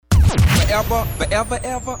Forever, forever,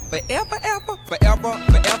 ever, forever, ever, forever,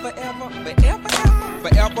 forever, ever, forever, ever,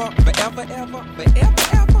 forever, forever, ever, forever,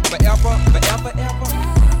 ever, forever, forever, ever.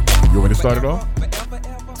 You want me to start it off?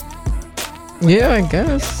 Yeah, I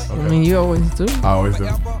guess. Okay. I mean, you always do. I always do.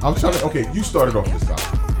 I'm trying to. Okay, you started off this time.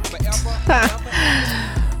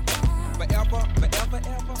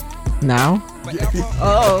 Now?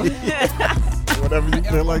 Oh. Whatever you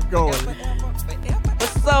feel like going.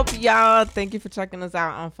 What's up, y'all? Thank you for checking us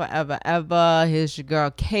out on Forever Ever. Here's your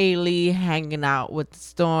girl Kaylee hanging out with the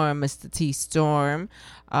Storm, Mr. T Storm.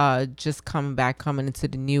 Just coming into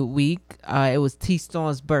the new week. It was T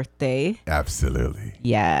Storm's birthday. Absolutely.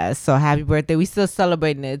 Yeah, so happy birthday. We still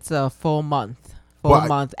celebrating it. It's a full month.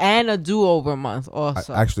 And a do-over month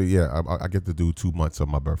also. I get to do 2 months of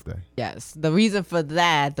my birthday. Yes. The reason for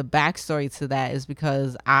that, the backstory to that is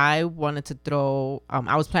because I wanted to throw,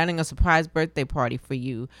 I was planning a surprise birthday party for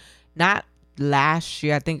you. Not last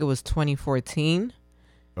year. I think it was 2014.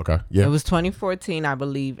 Okay. Yeah. It was 2014, I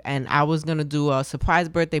believe. And I was going to do a surprise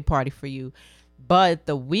birthday party for you. But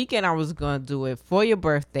the weekend I was going to do it for your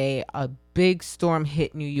birthday, a big storm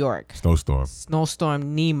hit New York.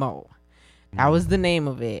 Snowstorm Nemo. That was the name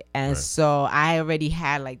of it. And so I already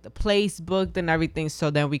had like the place booked and everything. So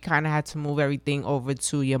then we kind of had to move everything over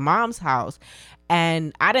to your mom's house.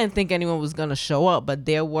 And I didn't think anyone was going to show up, but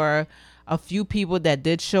there were a few people that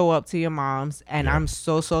did show up to your mom's. And I'm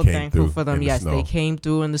so thankful for them. Yes, they came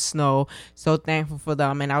through in the snow. So thankful for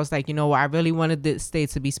them. And I was like, you know what? I really wanted this day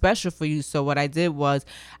to be special for you. So what I did was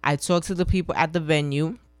I talked to the people at the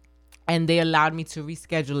venue and they allowed me to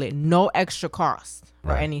reschedule it. No extra cost.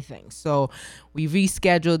 Or anything. So we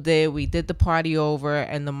rescheduled it. We did the party over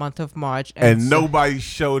in the month of March. And nobody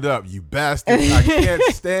showed up, you bastards. I can't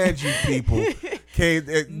stand you people.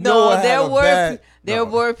 There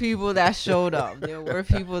were people that showed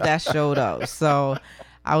up. So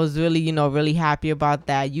I was really, really happy about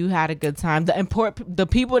that. You had a good time. The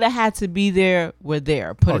people that had to be there were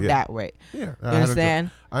there. Put it that way. Yeah. You understand?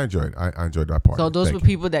 I enjoyed that part. So those were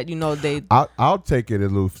people that, they... I'll take it a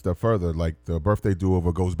little step further. Like the birthday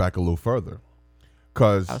do-over goes back a little further.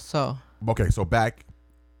 How so? Okay, so back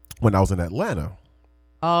when I was in Atlanta.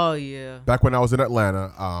 Oh, yeah. Back when I was in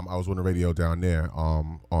Atlanta, I was on the radio down there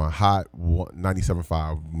on Hot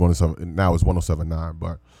 97.5, now it's 107.9.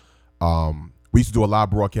 But we used to do a live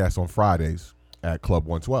broadcast on Fridays at Club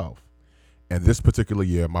 112. And this particular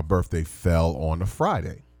year, my birthday fell on a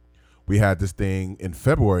Friday. We had this thing in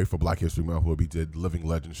February for Black History Month where we did Living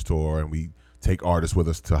Legends Tour and we take artists with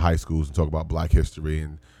us to high schools and talk about Black history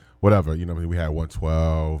and whatever. We had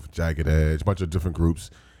 112, Jagged Edge, a bunch of different groups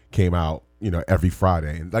came out, every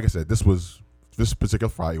Friday. And like I said, this particular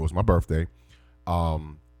Friday was my birthday.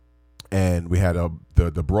 And we had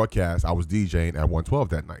the broadcast. I was DJing at 112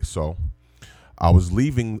 that night. So I was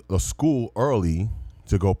leaving the school early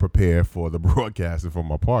to go prepare for the broadcast and for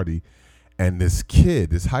my party. And this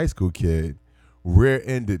high school kid,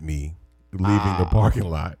 rear-ended me leaving the parking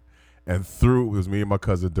lot and it was me and my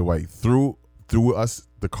cousin Dwight, threw us,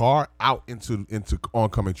 the car, out into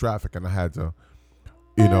oncoming traffic. And I had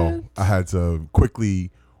to, quickly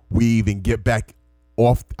weave and get back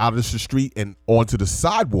out of the street and onto the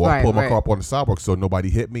sidewalk, pull my car up on the sidewalk so nobody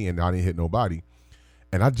hit me and I didn't hit nobody.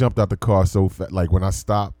 And I jumped out the car so fast, like when I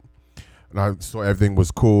stopped and I saw everything was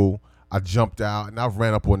cool, I jumped out and I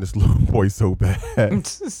ran up on this little boy so bad.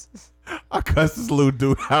 I cussed this little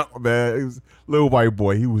dude out, man. It was a little white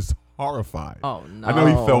boy. He was horrified. Oh, no. I know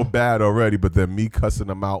he felt bad already, but then me cussing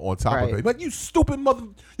him out on top of it. Like, you stupid mother,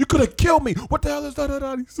 you could have killed me. What the hell is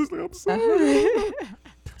that? He's just like, I'm sorry.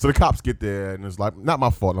 So the cops get there and it's like, not my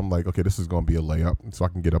fault. I'm like, okay, this is going to be a layup so I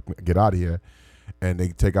can get out of here. And they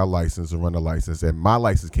take our license and run the license. And my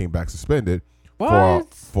license came back suspended.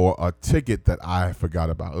 For a ticket that I forgot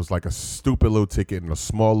about. It was like a stupid little ticket in a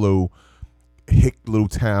small little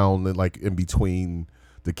town, like in between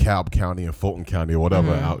DeKalb County and Fulton County or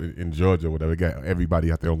whatever, out in Georgia, whatever. Everybody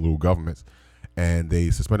got their own little governments. And they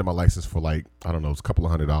suspended my license for like, I don't know, it's a couple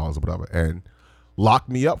of $100 or whatever, and locked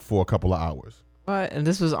me up for a couple of hours. What? And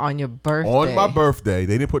this was on your birthday? On my birthday.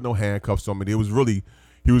 They didn't put no handcuffs on me.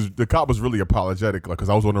 The cop was really apologetic, like, because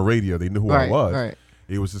I was on the radio. They knew who I was. Right.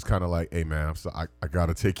 He was just kind of like, hey, man, I got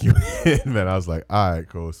to take you in, man. I was like, all right,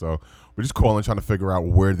 cool. So we're just calling, trying to figure out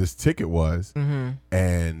where this ticket was. Mm-hmm.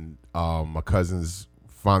 And my cousins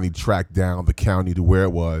finally tracked down the county to where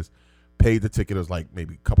it was, paid the ticket. It was like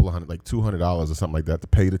maybe a couple of $100, like $200 or something like that to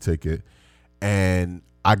pay the ticket. And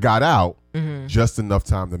I got out just enough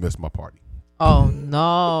time to miss my party. Oh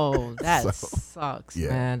no, that sucks,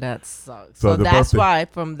 man. That sucks. So that's why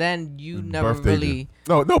from then you never really.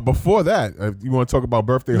 No. Before that, you want to talk about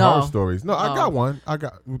birthday horror stories? No, I got one.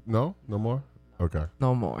 No more. Okay.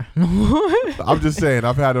 No more. I'm just saying,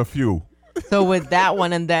 I've had a few. So with that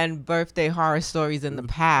one, and then birthday horror stories in the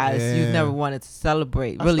past, you never wanted to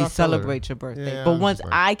celebrate your birthday. Yeah, but once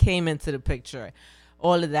I came into the picture,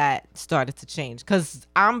 all of that started to change. Because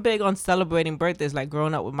I'm big on celebrating birthdays. Like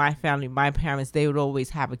growing up with my family, my parents, they would always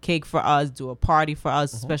have a cake for us, do a party for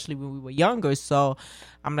us, especially when we were younger. So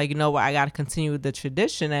I'm like, you know what, I got to continue the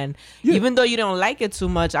tradition. And even though you don't like it too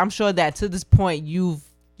much, I'm sure that to this point you've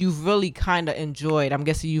really kind of enjoyed. I'm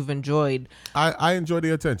guessing you've enjoyed. I enjoy the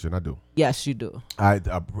attention. I do. Yes, you do.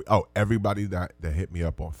 Everybody that hit me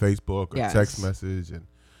up on Facebook or text message and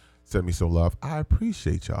sent me some love. I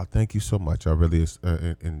appreciate y'all. Thank you so much. I really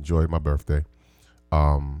enjoyed my birthday.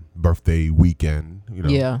 Birthday weekend. You know.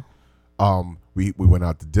 Yeah. We went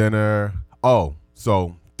out to dinner. Oh,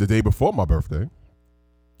 so the day before my birthday,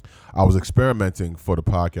 I was experimenting for the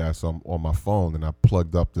podcast on my phone, and I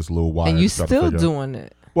plugged up this little wire. And you still doing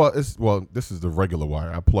it? Well, this is the regular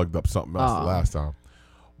wire. I plugged up something else the last time,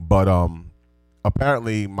 but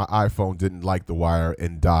apparently my iPhone didn't like the wire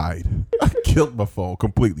and died. I killed my phone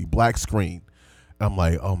completely, black screen. I'm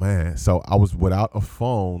like, oh man. So I was without a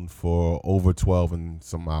phone for over 12 and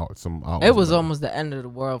some hours. It was almost the end of the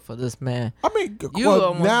world for this man. I mean, you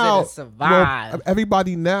almost didn't survive. Well,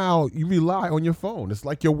 everybody now, you rely on your phone. It's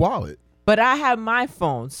like your wallet. But I have my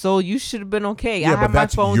phone, so you should have been okay. Yeah, I have but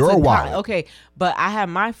that's my phone your wallet. Okay, but I have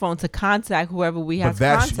my phone to contact whoever we have to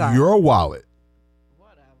contact. But that's your wallet.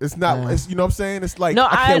 It's not. It's, you know what I'm saying? It's like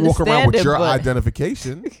I can't walk around with your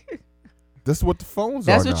identification. That's what the phones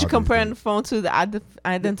are. That's what you're comparing the phone to, the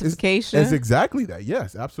identification. It's exactly that.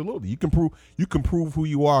 Yes, absolutely. You can prove who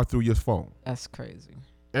you are through your phone. That's crazy.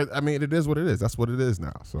 I mean, it is what it is. That's what it is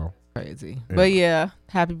now. So crazy. Yeah. But yeah,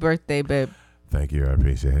 happy birthday, babe. Thank you. I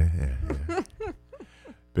appreciate it.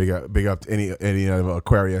 Yeah. Big up to any other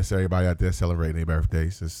Aquarius, everybody out there celebrating their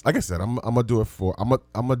birthdays. It's, like I said, I'm gonna do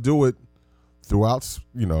it throughout,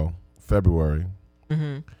 February.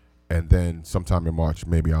 Mm-hmm. And then sometime in March,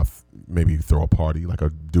 maybe I'll throw a party, like a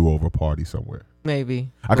do-over party somewhere.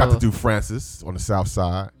 Maybe. I got to do Francis on the South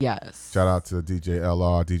Side. Yes. Shout out to DJ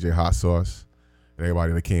LR, DJ Hot Sauce, and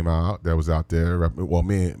everybody that came out, that was out there. Well,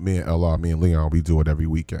 me and LR, me and Leon, we do it every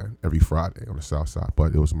weekend, every Friday on the South Side.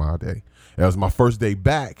 But it was my day. It was my first day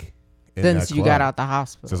back. Since you got out the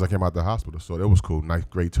hospital. Since I came out the hospital. So it was cool. Nice,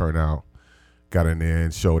 great turnout. Got in there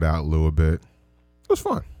and showed out a little bit. It was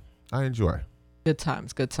fun. I enjoy it. Good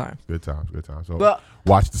times. So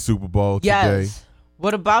watch the Super Bowl today. Yes.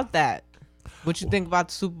 What about that? What you think about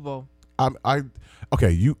the Super Bowl? Okay,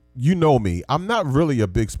 you know me. I'm not really a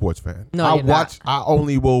big sports fan. No, I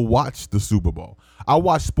only will watch the Super Bowl. I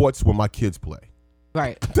watch sports when my kids play.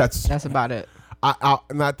 Right. That's about it. I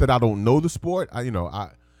not that I don't know the sport.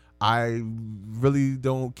 I really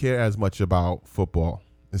don't care as much about football,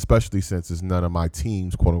 especially since it's none of my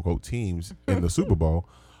teams, quote unquote teams, in the Super Bowl.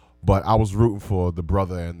 But I was rooting for the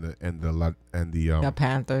brother and the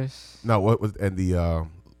Panthers. No, what was the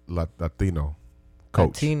Latino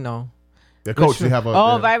coach? Latino. The coach. They have a.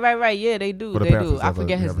 Oh, right. Yeah, they do. They do. I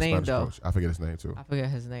forget his name though. Coach. I forget his name too. I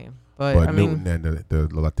forget his name. But I Newton and the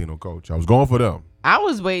Latino coach. I was going for them. I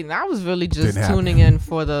was waiting. I was really just tuning in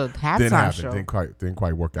for the halftime show. Didn't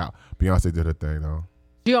quite work out. Beyonce did her thing though.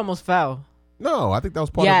 She almost fell. No, I think that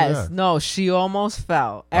was part of it. Yes, no, she almost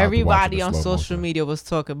fell. Everybody on social media was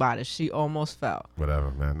talking about it. She almost fell.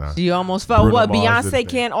 Whatever, man. Nah. She almost fell. Bruno Mars Beyonce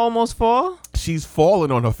can't almost fall? She's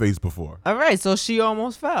fallen on her face before. All right, so she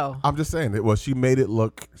almost fell. I'm just saying it. Well, she made it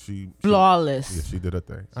look flawless. Yeah, she did her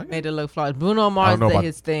thing. She made it look flawless. Bruno Mars did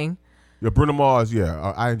his thing. Yeah, Bruno Mars.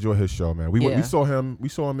 Yeah, I enjoy his show, man. We saw him. We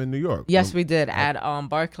saw him in New York. Yes, we did at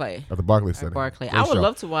Barclay. At the Barclays Center. I would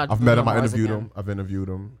love to watch. I've met him. I interviewed him. I've interviewed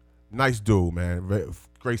him. Nice dude, man.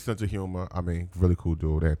 Great sense of humor. I mean, really cool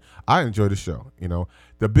dude. And I enjoy the show.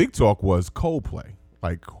 The big talk was Coldplay.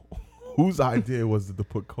 Like, whose idea was it to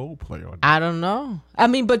put Coldplay on? I don't know. I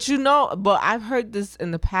mean, but I've heard this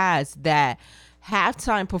in the past that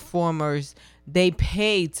halftime performers, they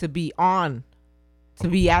pay to be at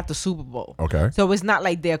the Super Bowl. Okay. So it's not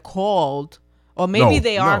like they're called, or maybe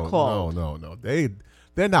they are called. No.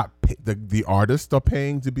 They're not. The artists are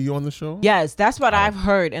paying to be on the show. Yes, that's what I've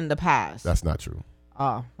heard in the past. That's not true.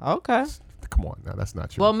 Oh, okay. come on now, that's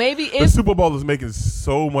not true. Well, maybe the Super Bowl is making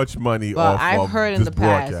so much money off I've heard in the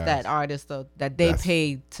past broadcast. that artists that they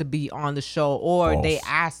paid to be on the show, or false. They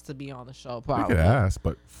asked to be on the show. Probably they could ask,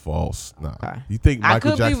 but false. Nah. Okay. You think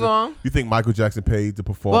Michael Jackson? Be wrong. You think Michael Jackson paid to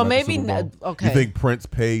perform? Well, maybe the Super Bowl? Okay. You think Prince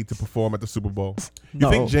paid to perform at the Super Bowl? No.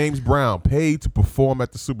 You think James Brown paid to perform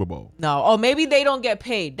at the Super Bowl? No. Oh, maybe they don't get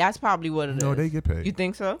paid. That's probably what it is. No, they get paid. You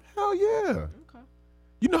think so? Hell yeah. Okay.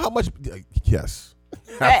 You know how much? Yes.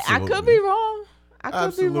 Hey, I could be wrong.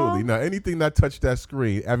 Absolutely. Now, anything that touched that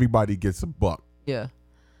screen, everybody gets a buck. Yeah.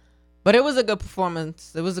 But it was a good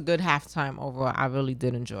performance. It was a good halftime overall. I really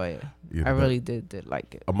did enjoy it. Yeah, I really did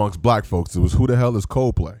like it. Amongst black folks, it was who the hell is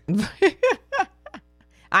Coldplay?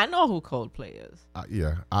 I know who Coldplay is.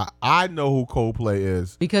 Yeah. I know who Coldplay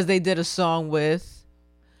is. Because they did a song with...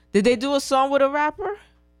 Did they do a song with a rapper?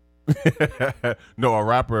 No, a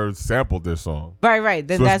rapper sampled this song. Right.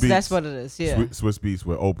 Then that's what it is. Yeah. Swiss Beats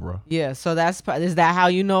with Oprah. Yeah. So is that how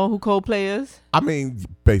you know who Coldplay is? I mean,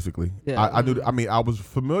 basically. Yeah. I knew. I mean, I was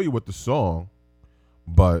familiar with the song,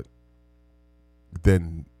 but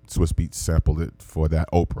then Swiss Beats sampled it for that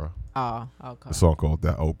Oprah. Oh, okay. A song called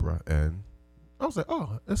That Oprah, and I was like,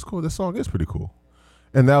 oh, that's cool. This song is pretty cool,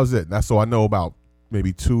 and that was it. That's so I know about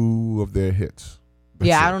maybe 2 of their hits.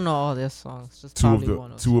 Yeah, I don't know all their songs. Just two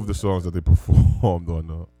of the songs that they performed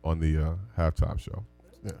on the halftime show.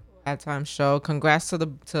 Yeah. Halftime show. Congrats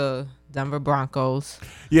to Denver Broncos.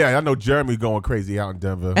 Yeah, I know Jeremy going crazy out in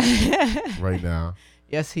Denver right now.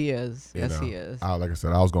 Yes, he is. He is. Like I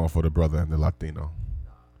said, I was going for the brother and the Latino.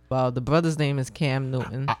 Well, the brother's name is Cam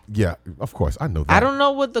Newton. Yeah, of course, I know that. I don't know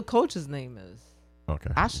what the coach's name is. Okay.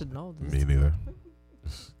 I should know this. Me neither.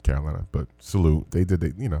 Carolina, but salute. He did a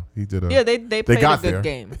they played a good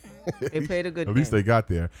game. They played a good game. At least they got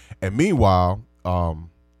there. And meanwhile,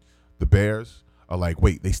 the Bears are like,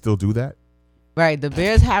 wait, they still do that? Right. The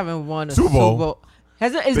Bears haven't won a Super Bowl.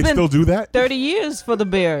 It's been still do that? 30 years for the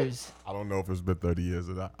Bears. I don't know if it's been 30 years.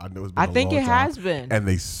 I know it's been I think it has been. And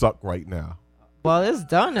they suck right now. Well, it's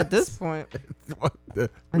done at this point.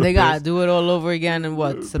 And they got to do it all over again in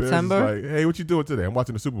what, September? Like, hey, what you doing today? I'm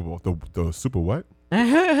watching the Super Bowl. The Super what?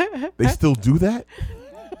 They still do that?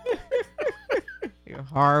 You're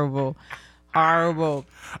horrible.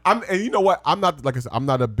 And you know what? I'm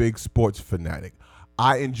not a big sports fanatic.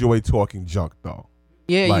 I enjoy talking junk though.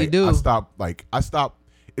 Yeah, you do. I stopped.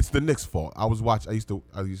 It's the Knicks' fault. I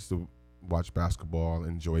used to watch basketball,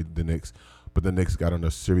 enjoy the Knicks, but the Knicks got on a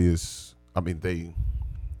serious. I mean, they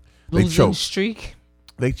choked. Streak.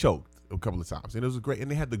 They choked a couple of times, and it was great. And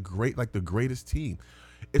they had the greatest team.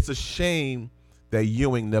 It's a shame that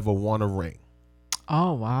Ewing never won a ring.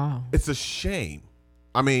 Oh wow! It's a shame.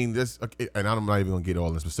 I mean, and I'm not even gonna get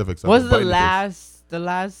all the specifics. What's the last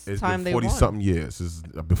time they won? 40-something years. It's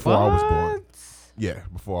before I was born. Yeah,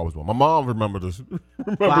 before I was born. My mom remembers when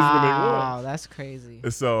they won. Wow, that's crazy.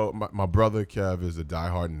 And so my brother Kev is a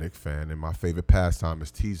diehard Knicks fan, and my favorite pastime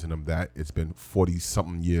is teasing him that it's been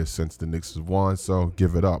 40-something years since the Knicks have won. So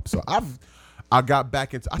give it up. So I got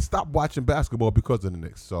back into. I stopped watching basketball because of the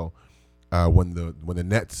Knicks. So when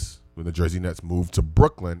the Jersey Nets moved to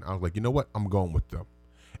Brooklyn, I was like, you know what? I'm going with them.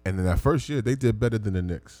 And then that first year, they did better than the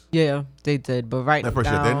Knicks. Yeah, they did. But that first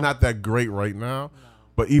year, they're not that great right now. No.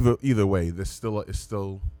 But either way, it's still.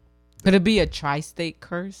 Could it be a tri-state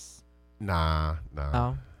curse? Nah.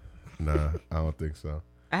 Oh. Nah, I don't think so.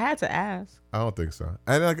 I had to ask. I don't think so.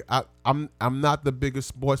 And I'm not the biggest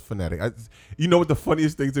sports fanatic. You know what the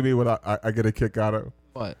funniest thing to me when I get a kick out of?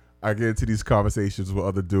 What? I get into these conversations with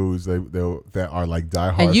other dudes that are like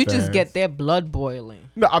diehard and you fans. Just get their blood boiling.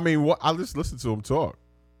 No, I mean, I just listen to them talk.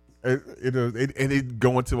 And they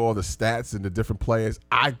go into all the stats and the different players.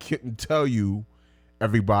 I couldn't tell you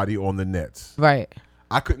everybody on the Nets. Right.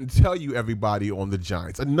 I couldn't tell you everybody on the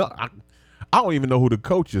Giants. I don't even know who the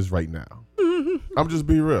coach is right now. I'm just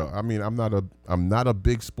being real. I mean, I'm not a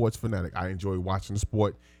big sports fanatic. I enjoy watching the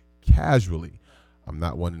sport casually. I'm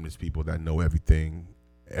not one of those people that know everything,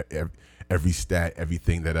 every stat,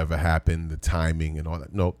 everything that ever happened, the timing and all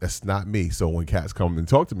that. No, that's not me. So when cats come and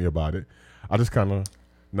talk to me about it, I just kind of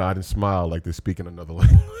nod and smile like they're speaking another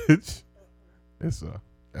language.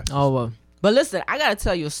 But listen, I gotta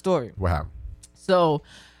tell you a story. What happened? So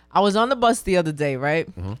I was on the bus the other day, right?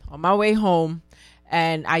 Mm-hmm. On my way home,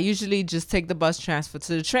 and I usually just take the bus transfer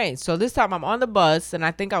to the train. So this time I'm on the bus, and I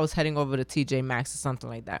think I was heading over to TJ Maxx or something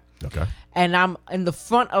like that. Okay. And I'm in the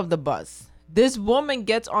front of the bus. This woman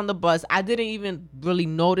gets on the bus. I didn't even really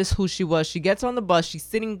notice who she was. She gets on the bus. She's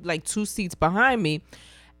sitting like 2 seats behind me,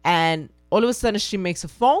 and all of a sudden she makes a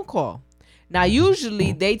phone call. Now,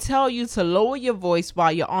 usually they tell you to lower your voice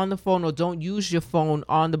while you're on the phone or don't use your phone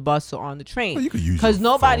on the bus or on the train. Well, you could use because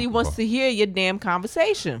nobody wants to hear your damn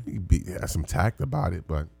conversation. You have some tact about it,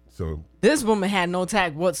 but so. This woman had no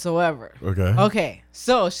tact whatsoever. Okay.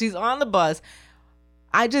 So she's on the bus.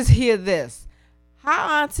 I just hear this.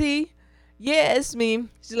 Hi, Auntie. Yeah, it's me.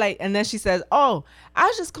 She's like, and then she says, oh, I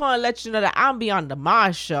was just calling to let you know that I'll be on the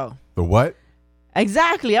Mars show. The what?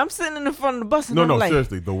 Exactly. I'm sitting in the front of the bus. And no, like,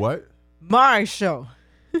 seriously. The what? Mars show.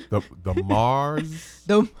 The Mars?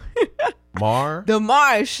 The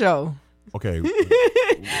Mars show. Okay.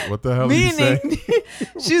 What the hell did you say?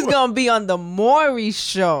 She's going to be on the Maury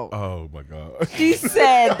show. Oh, my God. She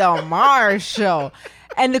said the Mars show.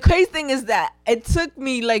 And the crazy thing is that it took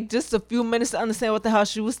me like just a few minutes to understand what the hell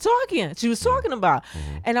she was talking about.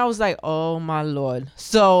 Mm-hmm. And I was like, oh, my Lord.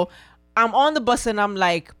 So I'm on the bus and I'm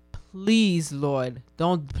like, please, Lord,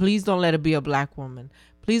 please don't let it be a black woman.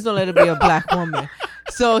 Please don't let it be a black woman.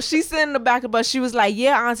 So she's sitting in the back of the bus. She was like,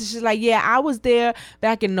 yeah, Auntie. She's like, yeah, I was there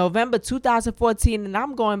back in November 2014, and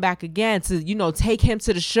I'm going back again to, take him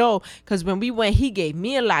to the show. Because when we went, he gave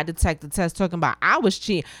me a lie detector test talking about I was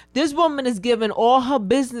cheating. This woman is giving all her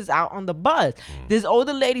business out on the bus. This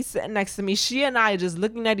older lady sitting next to me, she and I are just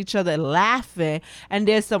looking at each other laughing. And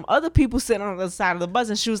there's some other people sitting on the other side of the bus.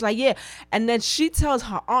 And she was like, yeah. And then she tells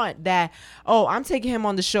her aunt that, oh, I'm taking him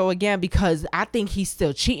on the show again because I think he's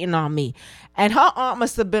still cheating on me. And her aunt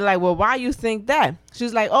must have been like, well, why you think that? She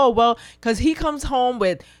was like, oh, well, because he comes home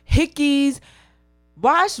with hickeys.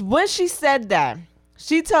 When she said that,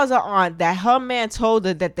 she tells her aunt that her man told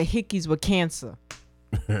her that the hickeys were cancer.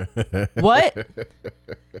 What?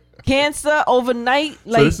 Cancer overnight?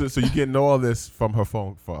 Like, so you getting all this from her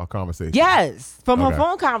phone for a conversation? Yes, from her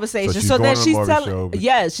phone conversation. So then she's telling,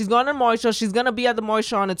 yes, she's going to the Maury show. She's going to be at the Maury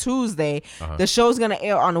show on a Tuesday. Uh-huh. The show's going to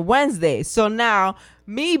air on a Wednesday. So now,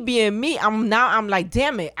 me being me, I'm like,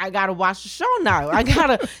 damn it, I gotta watch the show now.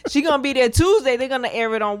 She gonna be there Tuesday. They're gonna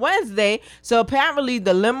air it on Wednesday. So apparently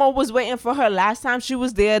the limo was waiting for her last time she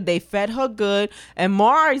was there. They fed her good, and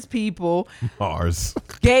Mars people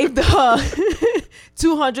gave her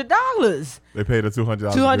 $200. They paid her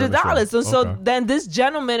 $200. $200. And so then this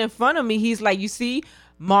gentleman in front of me, he's like, you see,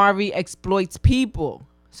 Maury exploits people.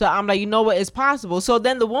 So I'm like, you know what? It's possible. So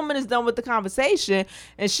then the woman is done with the conversation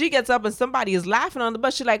and she gets up and somebody is laughing on the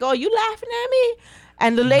bus. She's like, oh, you laughing at me?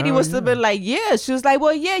 And the lady was still like, yeah. She was like,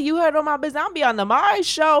 well, yeah, you heard on my business. I'll be on the Maury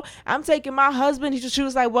show. I'm taking my husband. She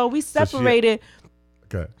was like, well, we separated.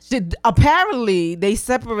 Apparently, they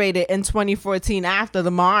separated in 2014 after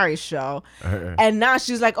the Maury show. And now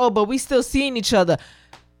she's like, oh, but we still seeing each other.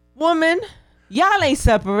 Woman, y'all ain't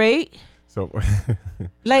separate. So,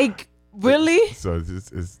 like... Really? So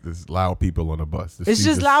it's loud people on the bus. It's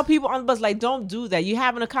just loud people on the bus. Like, don't do that. You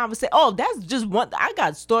having a conversation. Oh, that's just one. I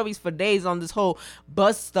got stories for days on this whole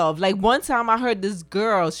bus stuff. Like, one time I heard this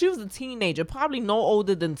girl, she was a teenager, probably no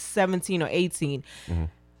older than 17 or 18,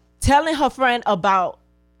 telling her friend about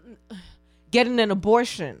getting an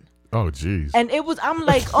abortion. Oh, geez. And I'm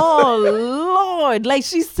like, oh, Lord. Like,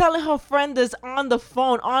 she's telling her friend this on the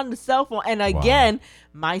phone, on the cell phone. And again,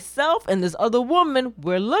 myself and this other woman,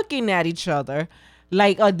 we're looking at each other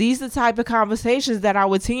like, are these the type of conversations that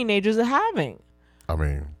our teenagers are having? I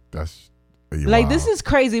mean, that's... Like, this is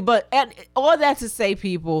crazy. But all that to say,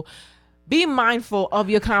 people... Be mindful of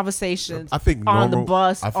your conversations. I think on the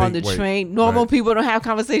bus, on the train. Normal people don't have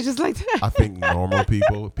conversations like that. I think normal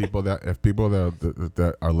people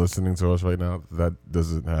that are listening to us right now, that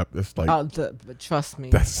doesn't happen. It's like, but trust me,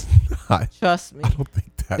 that's not. Trust me, I don't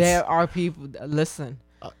think that's. There are people that listen.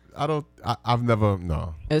 I've never.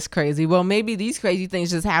 No. It's crazy. Well, maybe these crazy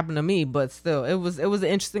things just happen to me, but still, it was an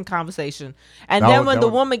interesting conversation. And then when the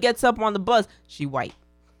woman gets up on the bus, she white.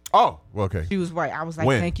 Oh, well, okay. She was right. I was like,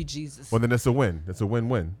 thank you, Jesus. Well, then it's a win. It's a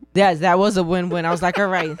win-win. Yes, that was a win-win. I was like, all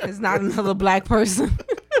right, it's not another black person.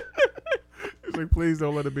 He's like, please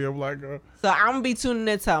don't let it be a black girl. So I'm going to be tuning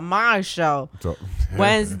into a Mars show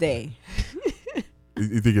Wednesday.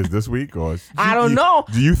 You think it's this week? Or I don't know.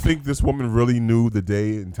 Do you think this woman really knew the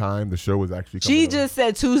day and time the show was actually coming? She just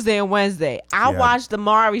said Tuesday and Wednesday. I watched the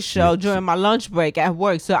Maury show during my lunch break at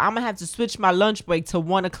work, so I'm going to have to switch my lunch break to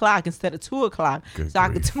 1 o'clock instead of 2 o'clock I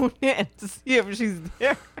can tune in to see if she's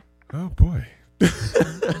there. Oh, boy.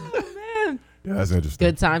 Oh, man. Yeah, that's interesting.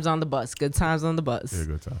 Good times on the bus. Good times on the bus. Yeah,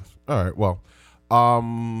 good times. All right, well,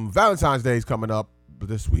 Valentine's Day is coming up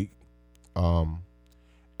this week.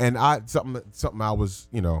 And something I was,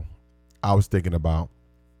 I was thinking about.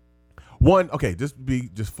 One, okay, just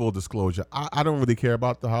full disclosure. I don't really care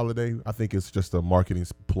about the holiday. I think it's just a marketing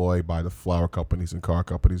ploy by the flower companies and car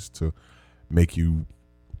companies to make you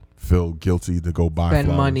feel guilty to go buy spend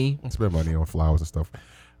flowers. Spend money on flowers and stuff.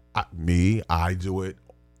 I do it,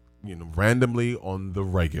 randomly on the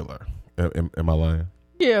regular. Am I lying?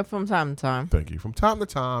 Yeah, from time to time. Thank you. From time to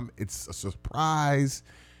time, it's a surprise.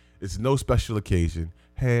 It's no special occasion.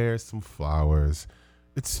 Here's some flowers.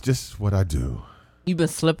 It's just what I do. You've been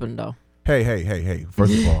slipping though. Hey.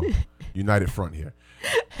 First of all, united front here.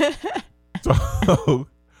 So,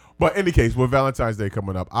 but in any case, with Valentine's Day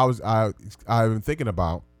coming up, I've been thinking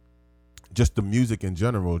about just the music in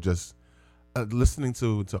general, just listening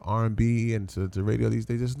to R&B and to radio these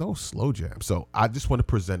days. There's no slow jam, so I just want to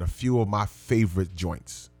present a few of my favorite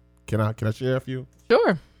joints. Can I share a few?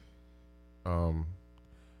 Sure.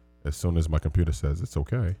 As soon as my computer says it's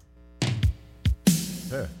okay.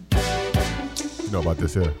 Yeah. You know about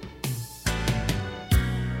this here?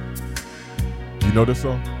 You know this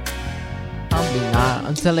song? Probably not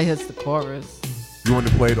until it hits the chorus. You want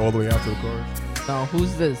to play it all the way out to the chorus? No,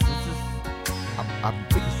 who's this? I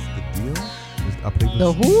think it's The Deal.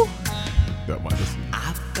 The who? That might just.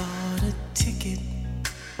 I bought a ticket.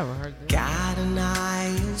 Never heard this. Got an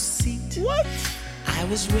aisle seat. What? I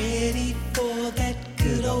was ready for that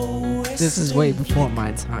good old. This is way before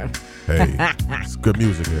my time. Hey, it's good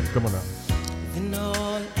music here. Come on now. Then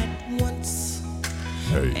all at once,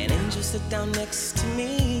 Hey. an angel sit down next to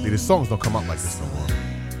me. See, the songs don't come out like this no more.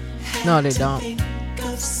 No, they don't. Think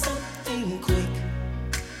of something quick.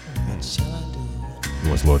 What shall I do? You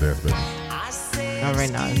want slow dance, baby? I said, Not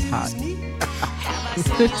right now. It's hot. have I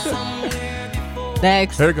seen you somewhere before?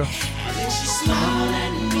 Next. Here we go. And then she smiled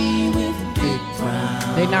at me with a big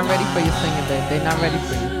frown. They're not ready for your singing, babe. They're not ready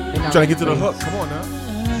for you. Trying to get to the hook. Come on now.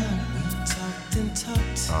 Talked and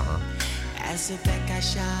talked. As if that guy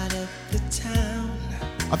shot up the town.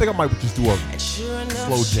 I think I might just do a And sure enough,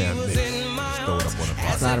 slow jam she was mix. in my Just throw it up on the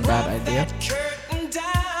It's pod. not a bad idea. curtain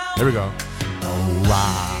down. Here we go. Oh,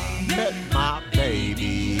 I met my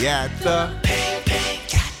baby at the Bang, bang,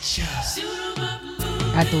 gotcha.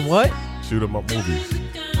 At the what? Shoot 'em Up movies.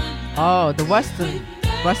 Oh, the Westerners.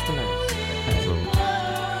 So,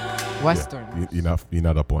 Western. you're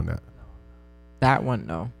not up on that. That one,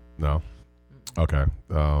 no. No. Okay.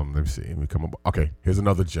 Let me see. Let me come up. Okay. Here's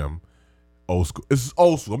another gem. Old school. This is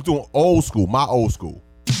old school. I'm doing old school. My old school.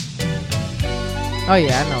 Oh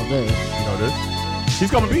yeah, I know this. You know this?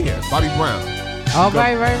 He's gonna be here. Bobby Brown. Oh, He's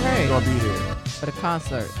right. gonna be here. For the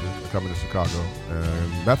concert. Coming to Chicago. And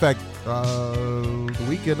matter of fact, the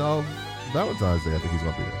weekend of Valentine's Day, I think he's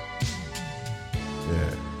gonna be there.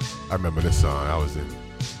 Yeah. I remember this song.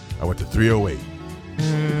 I went to 308.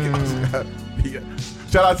 Yeah.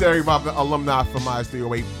 Shout out to every my alumni from my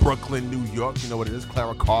 308, Brooklyn, New York. You know what it is,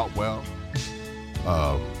 Clara Caldwell.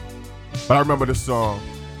 But I remember this song.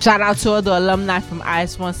 Shout out to all the alumni from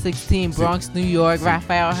IS 116, Bronx, New York, See.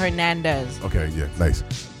 Rafael Hernandez. Okay, yeah, nice.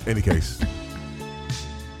 Any case,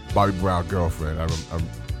 Bobby Brown girlfriend. I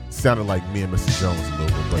sounded like me and Mr. Jones a little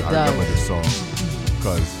bit, but It I does. remember this song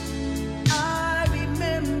because I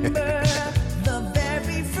remember the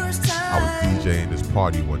very first I was time DJing this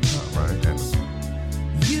party one time, right? And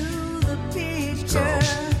you the picture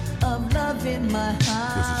of love in my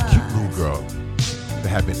heart. there's this cute little girl that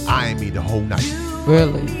had been eyeing me the whole night.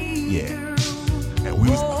 Really? Yeah. And we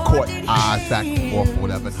was caught eyes back and forth or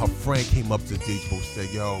whatever. And her friend came up to the DJ and said,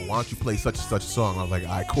 yo, why don't you play such and such song? I was like, all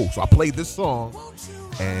right, cool. So I played this song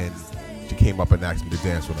and she came up and asked me to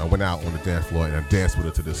dance with her. I went out on the dance floor and I danced with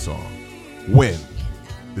her to this song. Win.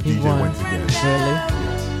 The He DJ won. wins again.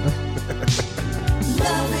 Really?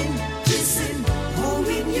 Loving, kissing,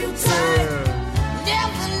 holding you tight.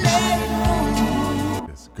 Never let it go.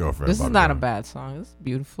 This girlfriend. This is Bobby not a Brown. bad song. It's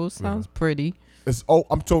beautiful. Sounds pretty. It's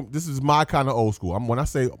this is my kind of old school. When I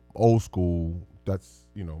say old school, that's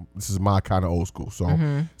this is my kind of old school. So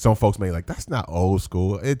some folks may like that's not old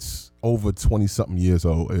school. It's over 20 something years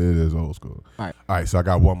old. It is old school. All right. So I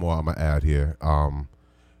got one more I'm gonna add here.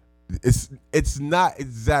 It's not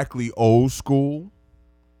exactly old school.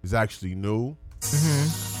 It's actually new.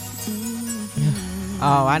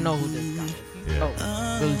 Oh, I know who this guy is. Yeah.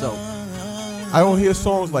 Oh, really dope. I don't hear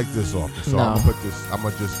songs like this often, so No. I'm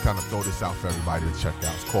gonna just kind of throw this out for everybody to check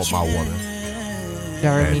out. It's called My Woman,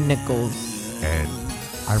 Jeremy Nichols. and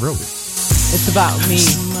I wrote it. It's about me.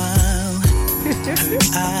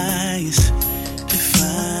 Eyes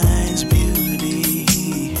defines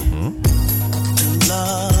beauty. The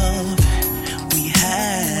love we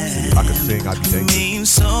had If I could sing, I'd be thinking. means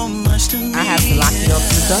so much to me. I have to lock you up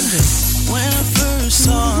in the dungeon. When I first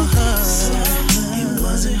saw her, it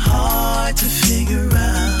wasn't hard to figure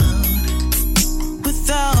out.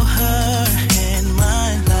 Without her in my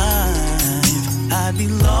life, I'd be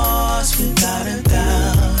lost without a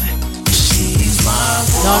doubt. She's my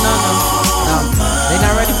woman. No.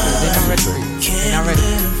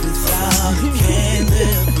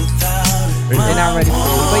 not ready for you.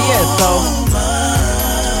 But yeah, so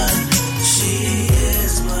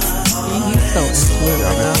he's so into it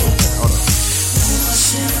right now.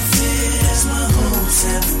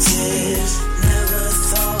 Never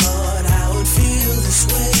thought I would feel this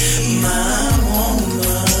way. My woman,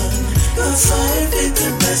 you're perfect to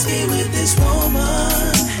bless me with this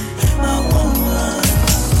woman. My woman.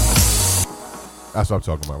 That's what I'm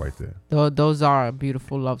talking about right there. Those are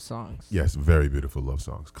beautiful love songs. Yes, very beautiful love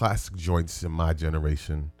songs. Classic joints in my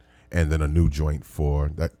generation, and then a new joint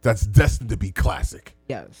for that's destined to be classic.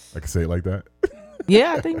 Yes. I can say it like that?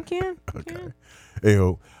 Yeah, I think you can. Okay.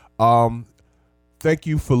 Ayo. Thank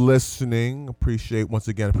you for listening. Appreciate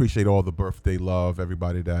all the birthday love.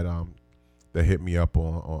 Everybody that hit me up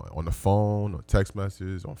on the phone, on text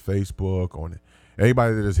messages, on Facebook, on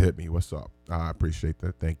anybody that has hit me. What's up? I appreciate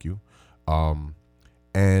that. Thank you.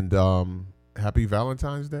 And happy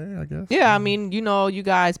Valentine's Day, I guess. Yeah, I mean, you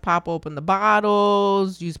guys pop open the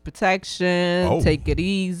bottles, use protection, take it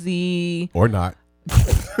easy. Or not.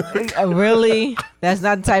 Really? That's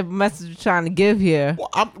not the type of message we're trying to give here.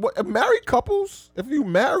 Well, married couples, if you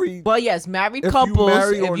married. Well, yes, married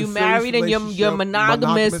couples. If you married and you're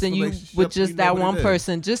monogamous and you with just that one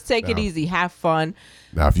person, just take it easy, have fun.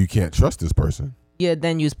 Now, if you can't trust this person, yeah,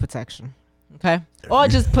 then use protection. Okay, or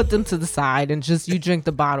just put them to the side and just you drink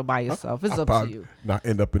the bottle by yourself. It's up to you. Not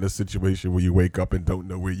end up in a situation where you wake up and don't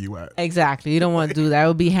know where you at. Exactly. You don't want to do that. It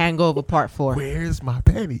would be Hangover Part 4. Where's my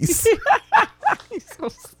panties?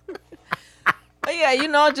 But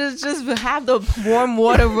yeah, just have the warm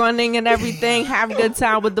water running and everything. Have a good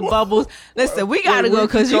time with the bubbles. Listen, we gotta go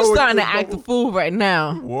because you're starting to act a fool right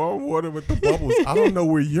now. Warm water with the bubbles. I don't know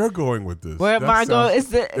where you're going with this. Where am I going?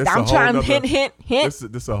 I'm trying to hint.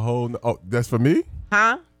 This a whole. Oh, that's for me?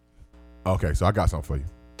 Huh? Okay, so I got something for you.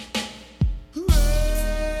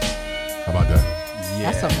 How about that?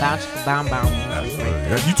 Yeah. That's a vouch for Bound.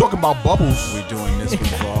 You talking about bubbles? We're doing this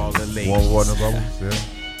with all the ladies. Warm water bubbles. Yeah.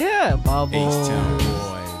 Yeah, bubbles,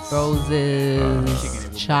 roses,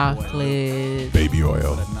 chocolate, baby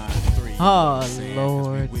oil. Oh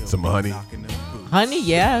Lord, some honey. Honey,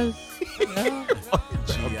 yes. Okay,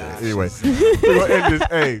 anyway, we're gonna end this.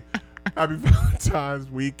 Hey, happy Valentine's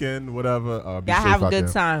weekend, whatever. Have a good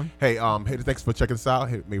time. Hey, thanks for checking us out.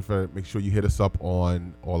 Make sure you hit us up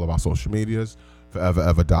on all of our social medias,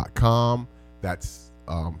 foreverever.com. That's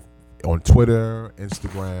on Twitter,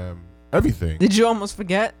 Instagram. Everything. Did you almost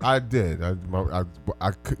forget? I did. I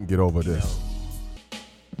couldn't get over this.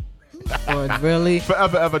 Really?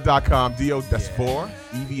 Foreverever.com. That's for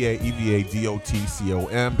EVA.com.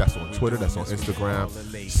 That's on Twitter. That's on Instagram.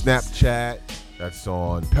 Snapchat. That's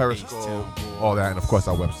on Periscope. All that. And of course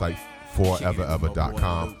our website,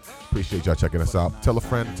 foreverever.com. Appreciate y'all checking us out. Tell a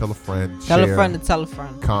friend. Tell share, a friend to tell a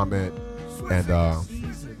friend. Comment. And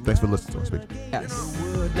thanks for listening to us. Yes.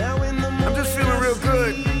 I'm just feeling real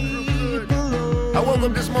good. I woke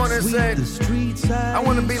up this morning and said, I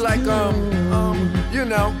want to be like,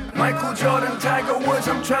 Michael Jordan, Tiger Woods.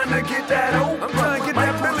 I'm trying to get that Oprah. I'm trying to get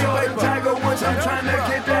that Billy Wade, Tiger Woods. I'm trying to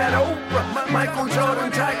get that Oprah. Michael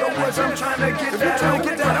Jordan, Tiger Woods. I'm trying to get that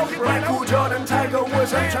Oprah. Michael Jordan, Tiger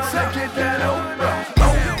Woods. I'm trying to get that Oprah.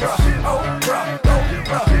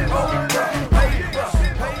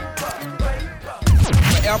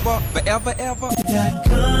 Forever, forever, ever.